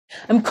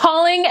I'm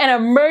calling an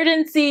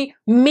emergency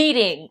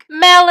meeting.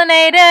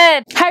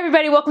 Melanated! Hi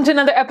everybody, welcome to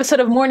another episode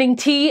of Morning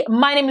Tea.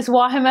 My name is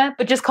Wahima,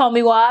 but just call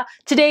me Wah.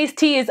 Today's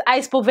tea is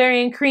Ice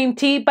Bavarian Cream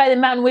Tea by the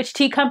Mountain Witch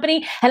Tea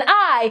Company, and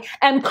I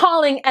am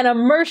calling an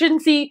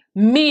emergency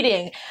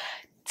meeting.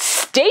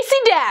 Stacey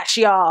Dash,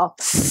 y'all.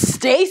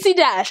 Stacey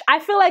Dash. I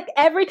feel like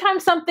every time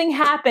something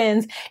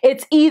happens,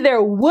 it's either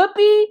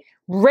Whoopi,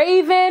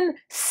 Raven,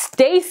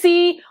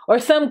 Stacey, or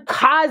some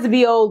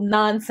Cosby old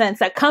nonsense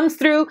that comes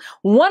through.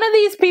 One of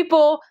these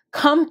people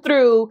come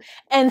through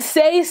and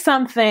say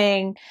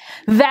something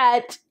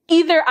that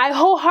either I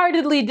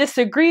wholeheartedly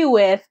disagree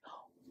with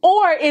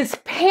or is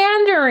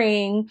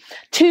pandering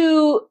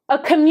to a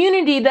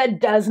community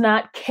that does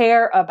not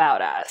care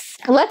about us.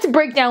 Let's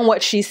break down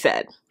what she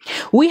said.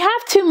 We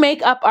have to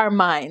make up our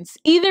minds.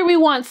 Either we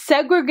want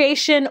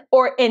segregation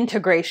or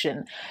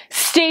integration.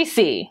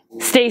 Stacey,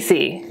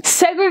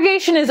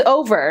 segregation is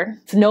over.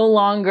 It's no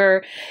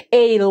longer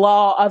a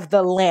law of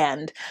the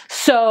land.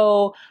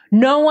 So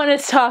no one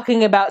is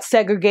talking about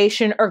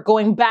segregation or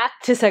going back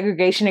to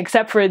segregation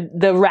except for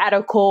the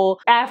radical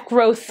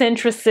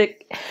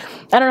Afrocentric, I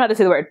don't know how to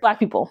say the word, Black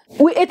people.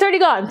 It's already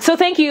gone. So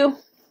thank you.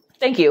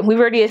 Thank you. We've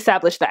already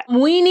established that.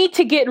 We need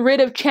to get rid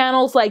of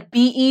channels like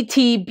BET,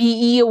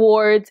 BE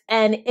Awards,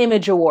 and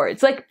Image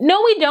Awards. Like, no,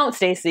 we don't,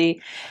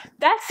 Stacey.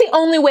 That's the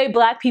only way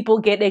Black people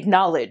get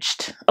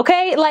acknowledged.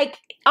 Okay? Like,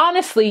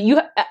 honestly, you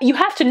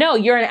have to know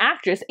you're an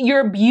actress.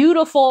 You're a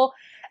beautiful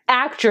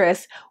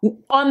actress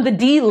on the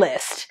D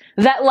list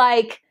that,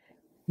 like,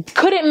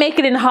 couldn't make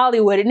it in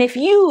Hollywood. And if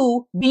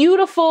you,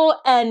 beautiful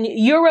and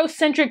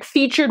Eurocentric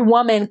featured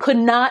woman, could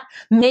not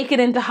make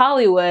it into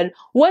Hollywood,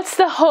 what's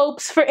the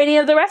hopes for any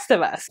of the rest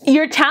of us?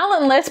 You're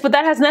talentless, but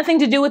that has nothing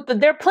to do with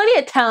there are plenty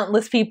of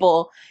talentless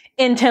people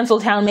in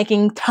Tinseltown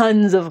making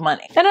tons of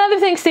money. And another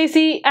thing,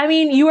 Stacey, I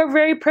mean, you are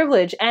very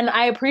privileged and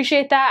I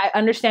appreciate that. I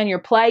understand your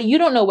plight. You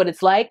don't know what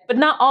it's like, but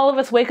not all of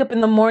us wake up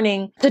in the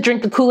morning to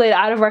drink the Kool-Aid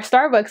out of our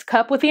Starbucks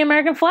cup with the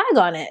American flag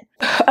on it.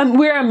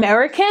 We're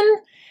American.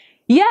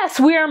 Yes,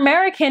 we're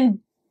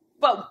American,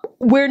 but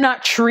we're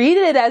not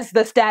treated as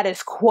the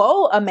status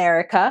quo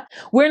America.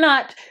 We're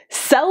not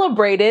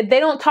celebrated.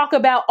 They don't talk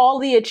about all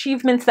the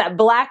achievements that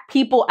Black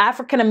people,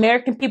 African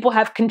American people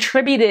have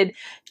contributed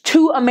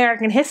to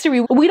American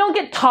history. We don't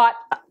get taught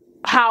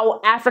how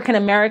African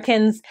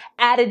Americans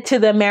added to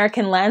the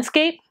American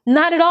landscape.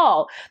 Not at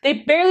all. They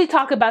barely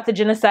talk about the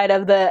genocide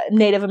of the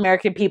Native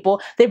American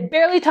people. They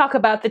barely talk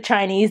about the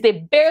Chinese. They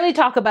barely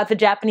talk about the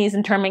Japanese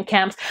internment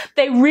camps.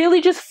 They really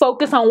just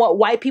focus on what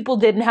white people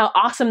did and how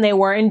awesome they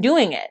were in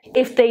doing it.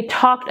 If they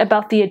talked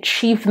about the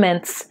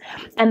achievements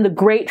and the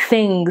great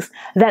things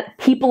that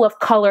people of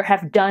color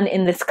have done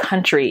in this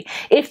country,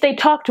 if they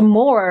talked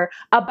more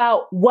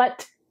about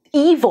what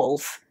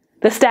evils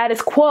the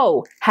status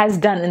quo has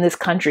done in this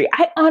country,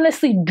 I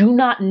honestly do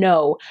not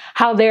know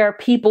how there are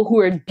people who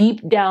are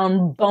deep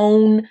down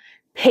bone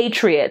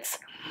patriots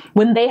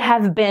when they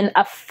have been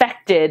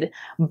affected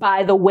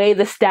by the way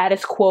the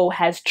status quo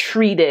has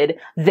treated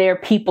their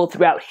people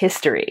throughout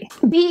history.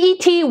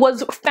 BET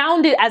was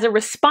founded as a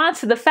response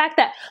to the fact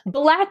that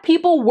Black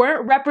people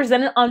weren't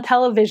represented on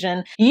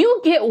television.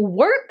 You get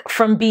work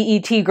from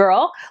BET,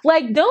 girl.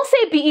 Like, don't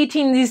say BET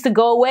needs to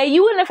go away.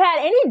 You wouldn't have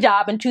had any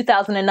job in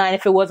 2009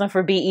 if it wasn't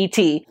for BET.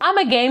 I'm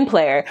a game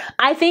player.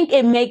 I think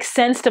it makes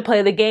sense to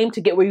play the game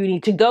to get where you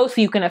need to go so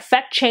you can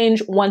affect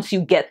change once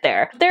you get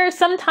there. There are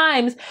some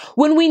times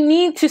when we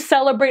need to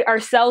celebrate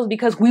ourselves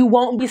because we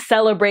won't be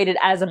celebrated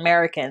as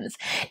Americans.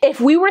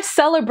 If we were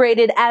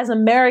celebrated as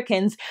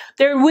Americans,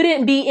 there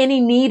wouldn't be any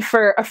need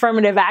for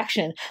affirmative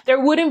action. There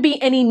wouldn't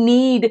be any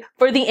need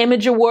for the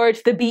Image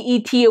Awards, the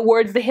BET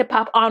Awards, the Hip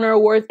Hop Honor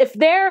Awards. If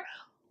there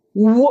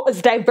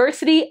was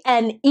diversity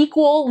and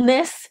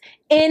equalness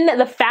in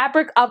the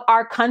fabric of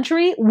our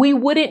country, we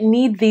wouldn't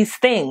need these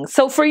things.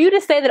 So for you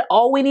to say that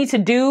all we need to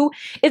do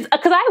is,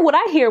 because what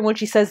I hear when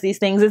she says these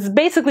things is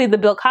basically the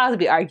Bill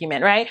Cosby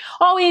argument, right?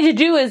 All we need to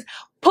do is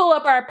pull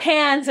up our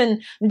pants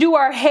and do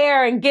our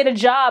hair and get a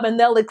job and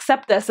they'll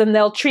accept us and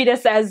they'll treat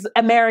us as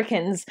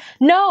Americans.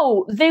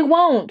 No, they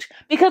won't,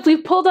 because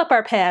we've pulled up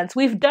our pants,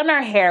 we've done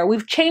our hair,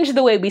 we've changed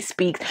the way we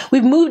speak,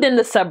 we've moved in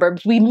the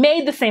suburbs, we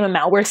made the same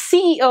amount, we're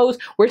CEOs,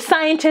 we're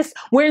scientists,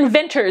 we're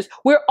inventors,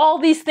 we're all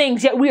these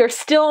things, yet we are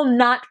still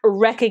not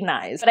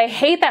recognized. But I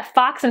hate that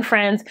Fox and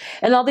Friends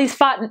and all these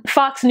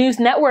Fox News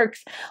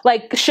networks,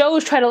 like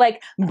shows, try to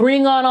like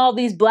bring on all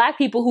these Black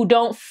people who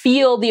don't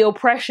feel the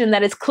oppression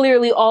that is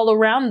clearly all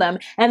around them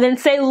and then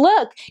say,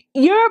 look,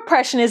 your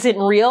oppression isn't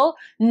real.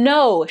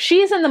 No,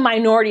 she's in the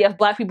minority of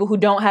Black people who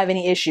don't have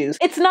any issues.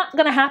 It's not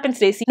gonna happen,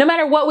 Stacey, no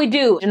matter what we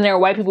do. And there are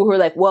white people who are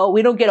like, well,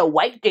 we don't get a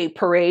White Day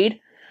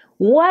parade.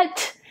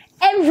 What?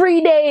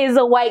 Every day is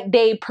a White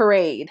Day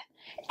parade.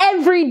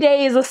 Every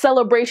day is a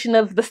celebration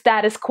of the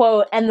status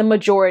quo and the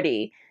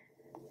majority.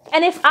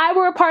 And if I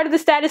were a part of the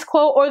status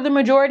quo or the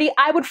majority,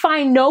 I would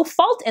find no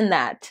fault in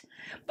that.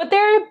 But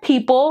there are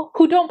people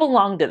who don't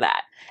belong to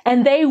that.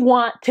 and they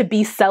want to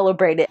be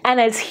celebrated and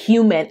as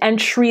human and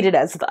treated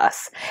as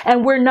thus.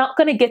 And we're not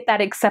going to get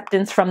that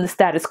acceptance from the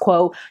status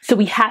quo, so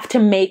we have to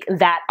make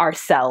that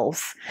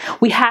ourselves.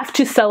 We have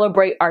to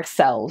celebrate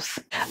ourselves.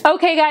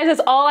 Okay guys,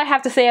 that's all I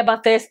have to say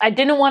about this. I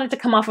didn't want it to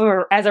come off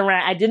as a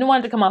rant. I didn't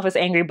want it to come off as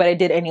angry, but I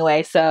did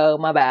anyway, so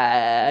my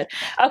bad.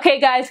 Okay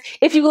guys,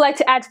 if you would like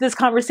to add to this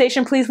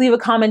conversation, please leave a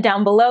comment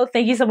down below.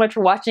 Thank you so much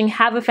for watching.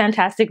 Have a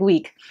fantastic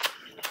week.